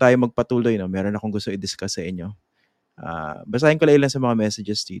 Okay, bago tayo magpatuloy, no, meron akong gusto i-discuss sa inyo. Basahin ko lang ilan sa mga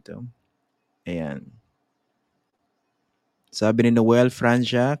messages dito. Ayan. Sabi ni Noel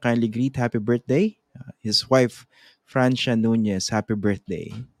Francia, kindly greet happy birthday. His wife, Francia Nunez, happy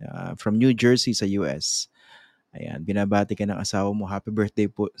birthday. From New Jersey sa US. Ayan, binabati ka ng asawa mo. Happy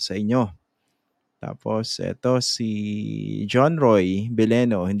birthday po sa inyo. Tapos, eto si John Roy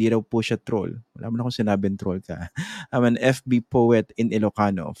Beleno. Hindi raw po siya troll. Wala mo na kung sinabing troll ka. I'm an FB poet in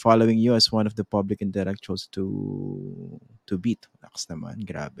Ilocano. Following you as one of the public intellectuals to beat. Naks naman,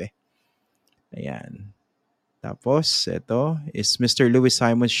 grabe. Ayan. Tapos, ito is Mr. Lewis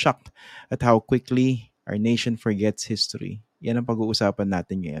Simon shocked at how quickly our nation forgets history. Yan ang pag-uusapan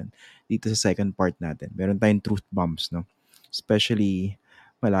natin ngayon dito sa second part natin. Meron tayong truth bombs, no? Especially,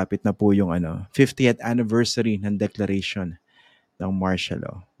 malapit na po yung 50th anniversary ng declaration ng martial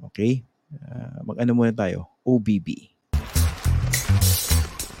law. Okay? Mag-ano muna tayo? OBB.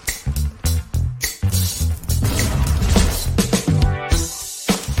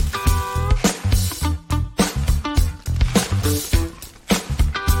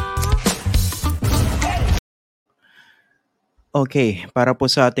 Okay, para po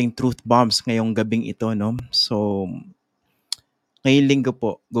sa ating truth bombs ngayong gabing ito, no? So, ngayong linggo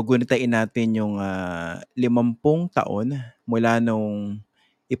po, gugunitain natin yung 50 taon mula nung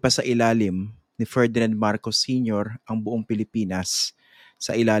ipasailalim ni Ferdinand Marcos Sr. ang buong Pilipinas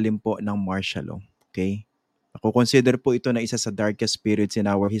sa ilalim po ng martial law. Okay? Ako consider po ito na isa sa darkest periods in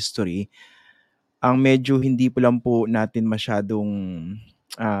our history. Ang medyo hindi po lang po natin masyadong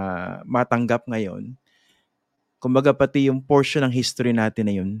matanggap ngayon. Kumbaga pati yung portion ng history natin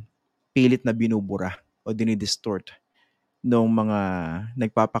na yun, pilit na binubura o dinidistort nung mga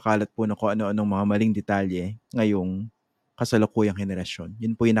nagpapakalat po ng kung ano-anong mga maling detalye ngayong kasalukuyang henerasyon.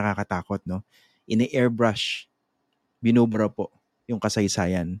 Yun po yung nakakatakot, no? Ini-airbrush, binubura po yung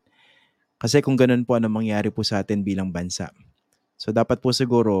kasaysayan. Kasi kung ganun po ano mangyari po sa atin bilang bansa. So dapat po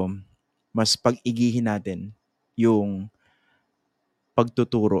siguro mas pag-igihin natin yung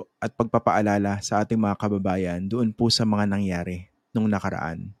pagtuturo at pagpapaalala sa ating mga kababayan doon po sa mga nangyari nung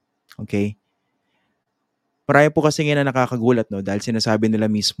nakaraan. Okay? Marami po kasi nga na nakakagulat, no? Dahil sinasabi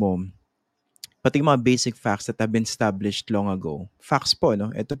nila mismo, pati yung mga basic facts that have been established long ago. Facts po, no?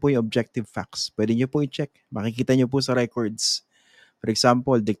 Ito po yung objective facts. Pwede nyo po i-check. Makikita nyo po sa records. For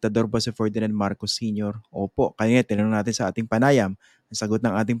example, diktador ba si Ferdinand Marcos Sr.? Opo. Kanina, tinanong natin sa ating panayam. Ang sagot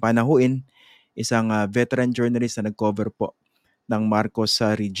ng ating panahuin, isang veteran journalist na nag-cover po ng Marcos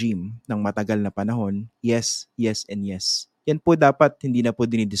sa regime ng matagal na panahon. Yes, yes, and yes. Yan po dapat hindi na po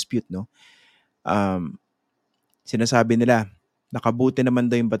dinidispute, no? Sinasabi nila, nakabuti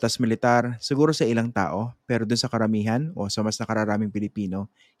naman daw yung batas militar, siguro sa ilang tao, pero dun sa karamihan o sa mas nakararaming Pilipino,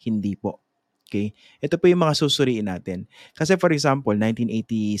 hindi po. Okay? Ito po yung mga susuriin natin. Kasi for example,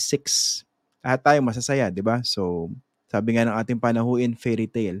 1986, lahat tayo masasaya, di ba? So, sabi nga ng ating panahuin, fairy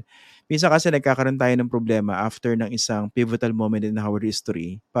tale. Minsan kasi nagkakaroon tayo ng problema after ng isang pivotal moment in our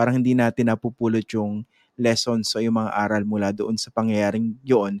history. Parang hindi natin napupulot yung lessons o yung mga aral mula doon sa pangyayaring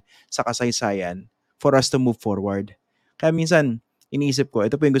yun sa kasaysayan for us to move forward. Kaya minsan, iniisip ko,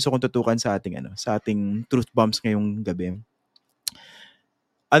 ito po yung gusto kong tutukan sa ating sa ating truth bombs ngayong gabi.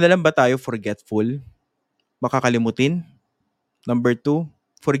 Ano lang ba tayo forgetful? Makakalimutin? Number 2,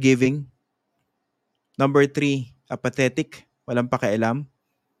 forgiving. Number 3, apathetic. Walang pakialam.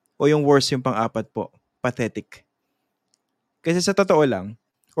 O yung worst, yung pang-apat po, pathetic. Kasi sa totoo lang,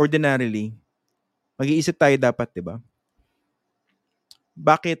 ordinarily, mag-iisip tayo dapat, di ba?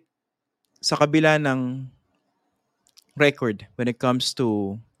 Bakit sa kabila ng record when it comes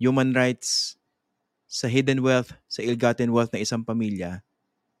to human rights, sa hidden wealth, sa ill-gotten wealth ng isang pamilya,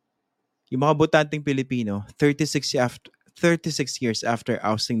 yung mga botanteng Pilipino, 36 years after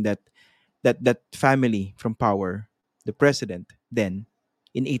ousting that family from power, the president then,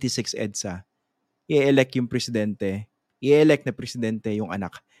 in 86 EDSA, i-elect yung presidente, i-elect na presidente yung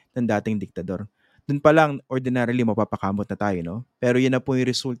anak ng dating diktador. Doon pa lang, ordinarily, mapapakamot na tayo, no? Pero yun na po yung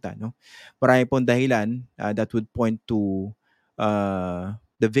resulta, no? Marami pong dahilan that would point to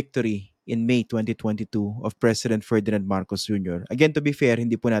the victory in May 2022 of President Ferdinand Marcos Jr. Again, to be fair,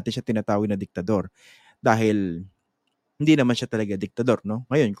 hindi po natin siya tinatawag na diktador dahil hindi naman siya talaga diktador, no?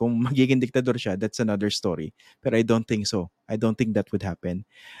 Ngayon, kung magiging diktador siya, that's another story. Pero I don't think so. I don't think that would happen.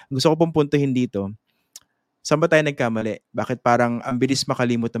 Ang gusto ko pong puntuhin dito, saan ba tayo nagkamali? Bakit parang ang bilis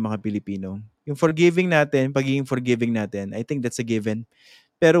makalimot ng mga Pilipino? Yung forgiving natin, pagiging forgiving natin, I think that's a given.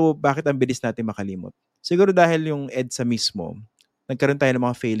 Pero bakit ang bilis natin makalimot? Siguro dahil yung EDSA mismo, nagkaroon tayo ng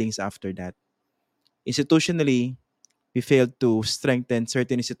mga failings after that. Institutionally, we failed to strengthen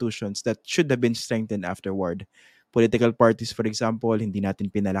certain institutions that should have been strengthened afterward. Political parties, for example, hindi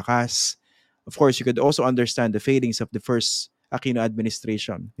natin pinalakas. Of course, you could also understand the failings of the first Aquino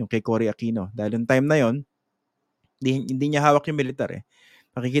administration, yung kay Cory Aquino. Dahil yung time na yon, hindi niya hawak yung militar eh.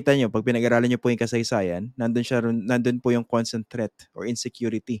 Makikita niyo, pag pinag-aralan niyo po yung kasaysayan, nandun po yung constant threat or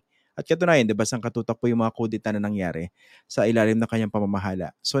insecurity. At katunayan, di ba, sangkatutak po yung mga kudeta na nangyari sa ilalim ng kanyang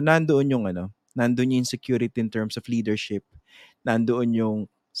pamamahala. So, nandoon yung insecurity in terms of leadership, nandoon yung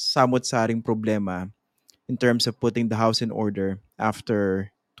samot-saring problema in terms of putting the house in order after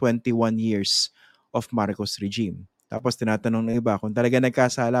 21 years of Marcos regime. Tapos tinatanong ng iba, kung talaga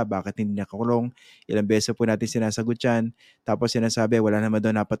nagkasala, bakit hindi nakakulong? Ilang beses po natin sinasagot yan. Tapos sinasabi, wala naman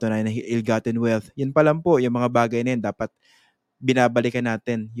doon napatunayan na ill-gotten wealth. Yun pa lang po, yung mga bagay na yun, dapat binabalikan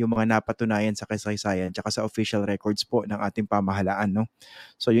natin yung mga napatunayan sa kasaysayan tsaka sa official records po ng ating pamahalaan. No?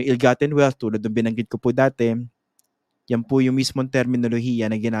 So yung ill-gotten wealth, tulad ng binanggit ko po dati, yan po yung mismong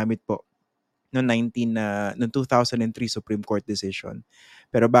terminolohiya na ginamit po noong 2003 Supreme Court decision.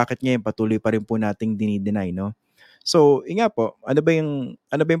 Pero bakit ngayon patuloy pa rin po nating dinideny, no? So, nga po, ano ba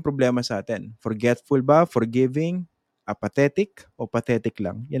yung problema sa atin? Forgetful ba? Forgiving? Apathetic? O pathetic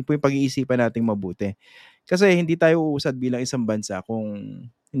lang? Yan po yung pag-iisipan nating mabuti. Kasi hindi tayo uusad bilang isang bansa kung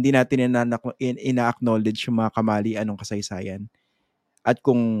hindi natin ina-acknowledge yung mga kamalian ng kasaysayan. At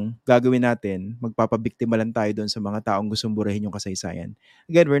kung gagawin natin, magpapabiktima lang tayo doon sa mga taong gustong burahin yung kasaysayan.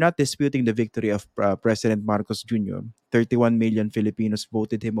 Again, we're not disputing the victory of President Marcos Jr. 31 million Filipinos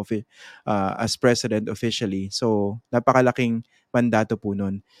voted him as president officially. So, napakalaking mandato po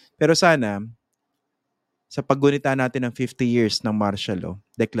nun. Pero sana, sa paggunita natin ng 50 years ng martial law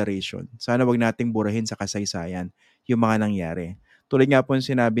declaration, sana wag nating burahin sa kasaysayan yung mga nangyari. Tulad nga po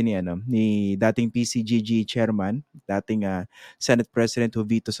sinabi ni dating PCGG chairman, dating Senate President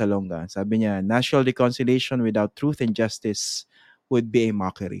Jovito Salonga. Sabi niya, national reconciliation without truth and justice would be a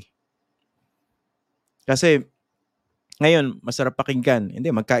mockery. Kasi ngayon, masarap pakinggan.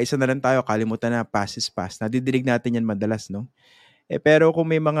 Hindi, magkaisa na lang tayo, kalimutan na, past is past. Nadidinig natin yan madalas, no? Pero kung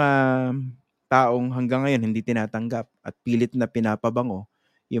may mga taong hanggang ngayon hindi tinatanggap at pilit na pinapabango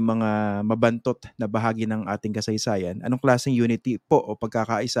yung mga mabantot na bahagi ng ating kasaysayan, anong klaseng unity po o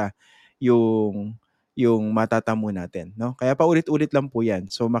pagkakaisa yung matatamo natin, no? Kaya paulit-ulit lang po 'yan.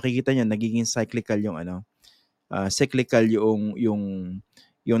 So makikita niyo nagiging cyclical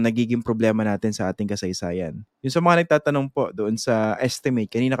yung nagiging problema natin sa ating kasaysayan. Yung sa mga nagtatanong po doon sa estimate,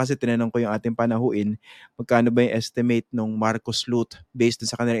 kanina kasi tinanong ko yung ating panahuin, magkano ba yung estimate ng Marcos loot based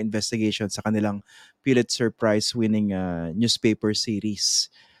sa kanilang investigation sa kanilang Pulitzer Prize winning newspaper series.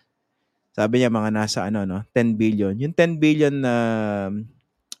 Sabi niya mga nasa 10 billion. Yung 10 billion na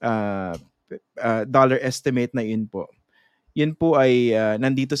dollar estimate na yun po ay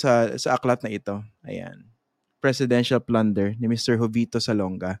nandito sa aklat na ito. Ayan. Presidential plunder ni Mr. Jovito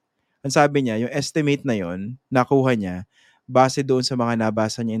Salonga. Ang sabi niya, yung estimate na yon, nakuha niya base doon sa mga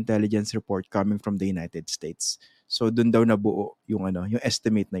nabasa niya intelligence report coming from the United States. So doon daw nabuo yung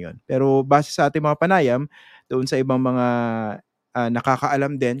estimate na yon. Pero base sa ating mga panayam, doon sa ibang mga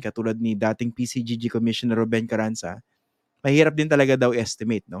nakakaalam din katulad ni dating PCGG Commissioner Ruben Carranza, mahirap din talaga daw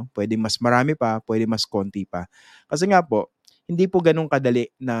estimate, no? Pwedeng mas marami pa, pwedeng mas konti pa. Kasi nga po, hindi po ganun kadali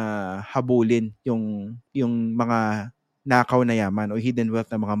na habulin yung mga nakaw na yaman o hidden wealth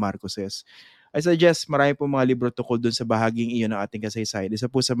ng mga Marcoses. I suggest marami po mga libro tungkol dun sa bahaging iyon ng ating kasaysayan.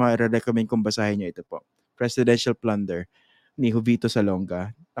 Isa po sa mga recommend kong basahin nyo ito po. Presidential Plunder ni Jovito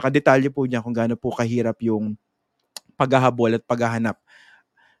Salonga. Nakadetalye po niya kung gaano po kahirap yung paghahabol at paghahanap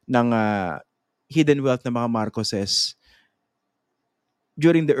ng hidden wealth ng mga Marcoses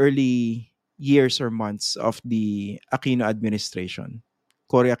during the early years or months of the Aquino administration.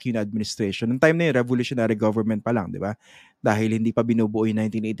 Cory Aquino administration. Noong time na yun, revolutionary government pa lang, di ba? Dahil hindi pa binubuo yung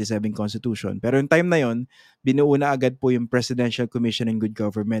 1987 Constitution. Pero yung time na yun, binuo na agad po yung Presidential Commission on Good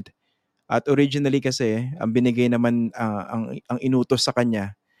Government. At originally kasi, ang binigay naman, ang inutos sa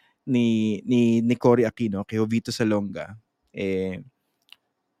kanya ni Cory Aquino, kay Jovito Salonga,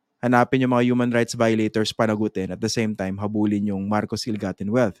 hanapin yung mga human rights violators, panagutin, at the same time, habulin yung Marcos ill-gotten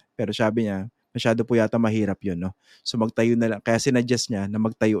wealth. Pero sabi niya, masyado po yata mahirap yun, no? So magtayo na lang, kaya sinuggest niya na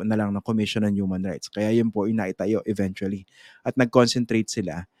magtayo na lang ng Commission on Human Rights. Kaya yun po inaitayo eventually. At nag-concentrate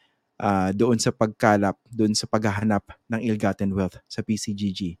sila doon sa pagkalap, doon sa paghahanap ng ill-gotten wealth sa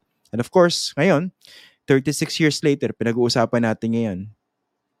PCGG. And of course, ngayon, 36 years later, pinag-uusapan natin ngayon,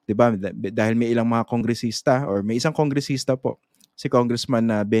 diba? Dahil may ilang mga kongresista or may isang kongresista po, si Congressman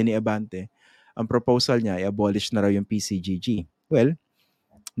Benny Abante, ang proposal niya, i-abolish na raw yung PCGG. Well,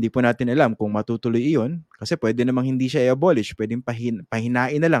 hindi po natin alam kung matutuloy iyon kasi pwede namang hindi siya i-abolish, pwedeng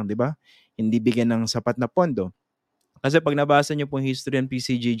pahinain na lang, di ba? Hindi bigyan ng sapat na pondo. Kasi pag nabasa niyo pong history ng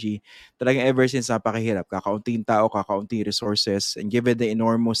PCGG, talagang ever since napakahirap. Kakaunting tao, kakaunting resources, and given the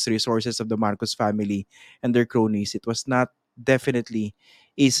enormous resources of the Marcos family and their cronies, it was not definitely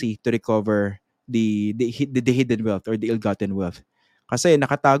easy to recover the hidden wealth or the ill-gotten wealth. Kasi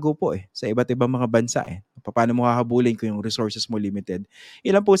nakatago po sa iba't ibang mga bansa Paano mo hahabulin kung yung resources mo limited?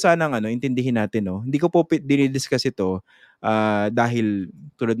 Ilan po sanang intindihin natin, no? Hindi ko po dinidiscuss ito dahil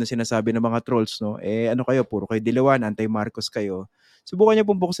tulad ng sinasabi ng mga trolls, no? Ano kayo, puro kayo dilawan, anti-Marcos kayo. Subukan niyo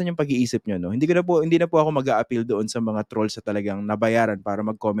pong buksan yung pag-iisip niyo, no? Hindi na po ako mag-a-appeal doon sa mga trolls sa talagang nabayaran para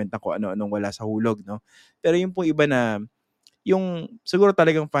mag-comment na kung ano-anong wala sa hulog, no? Pero yung po iba na yung siguro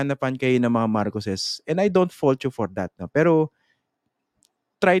talagang fan na fan kayo ng mga Marcoses, and I don't fault you for that, no? Pero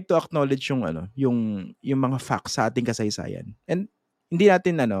try to acknowledge yung mga facts sa ating kasaysayan. And hindi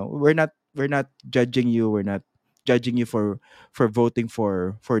natin we're not judging you, we're not judging you for voting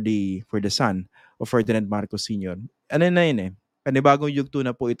for the son of Ferdinand Marcos Sr. Ano na yun panibagong yugto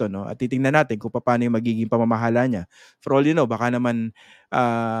na po ito, no? At titingnan natin kung paano yung magiging pamamahala niya. For all you know, baka naman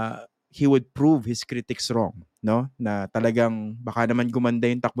he would prove his critics wrong, no? Na talagang baka naman gumanda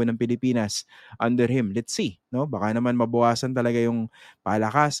yung takbo ng Pilipinas under him. Let's see, no? Baka naman mabawasan talaga yung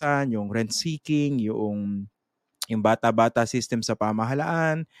palakasan, yung rent seeking, yung bata-bata system sa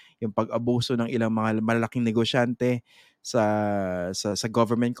pamahalaan, yung pag-abuso ng ilang mga malalaking negosyante sa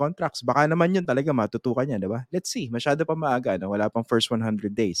government contracts. Baka naman yun talaga matutukan niya, di ba? Let's see. Masyado pa maaga, no? Wala pang first 100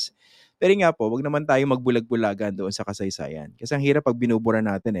 days. Pero nga po, wag naman tayo magbulag-bulagan doon sa kasaysayan. Kasi ang hirap pag binubura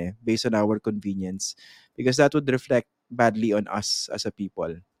natin based on our convenience. Because that would reflect badly on us as a people,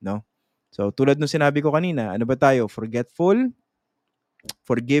 no? So, tulad nung sinabi ko kanina, ano ba tayo? Forgetful?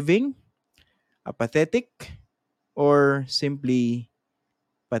 Forgiving? Apathetic? Or simply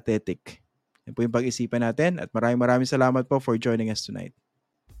pathetic? Yan po yung pag-isipan natin at maraming salamat po for joining us tonight.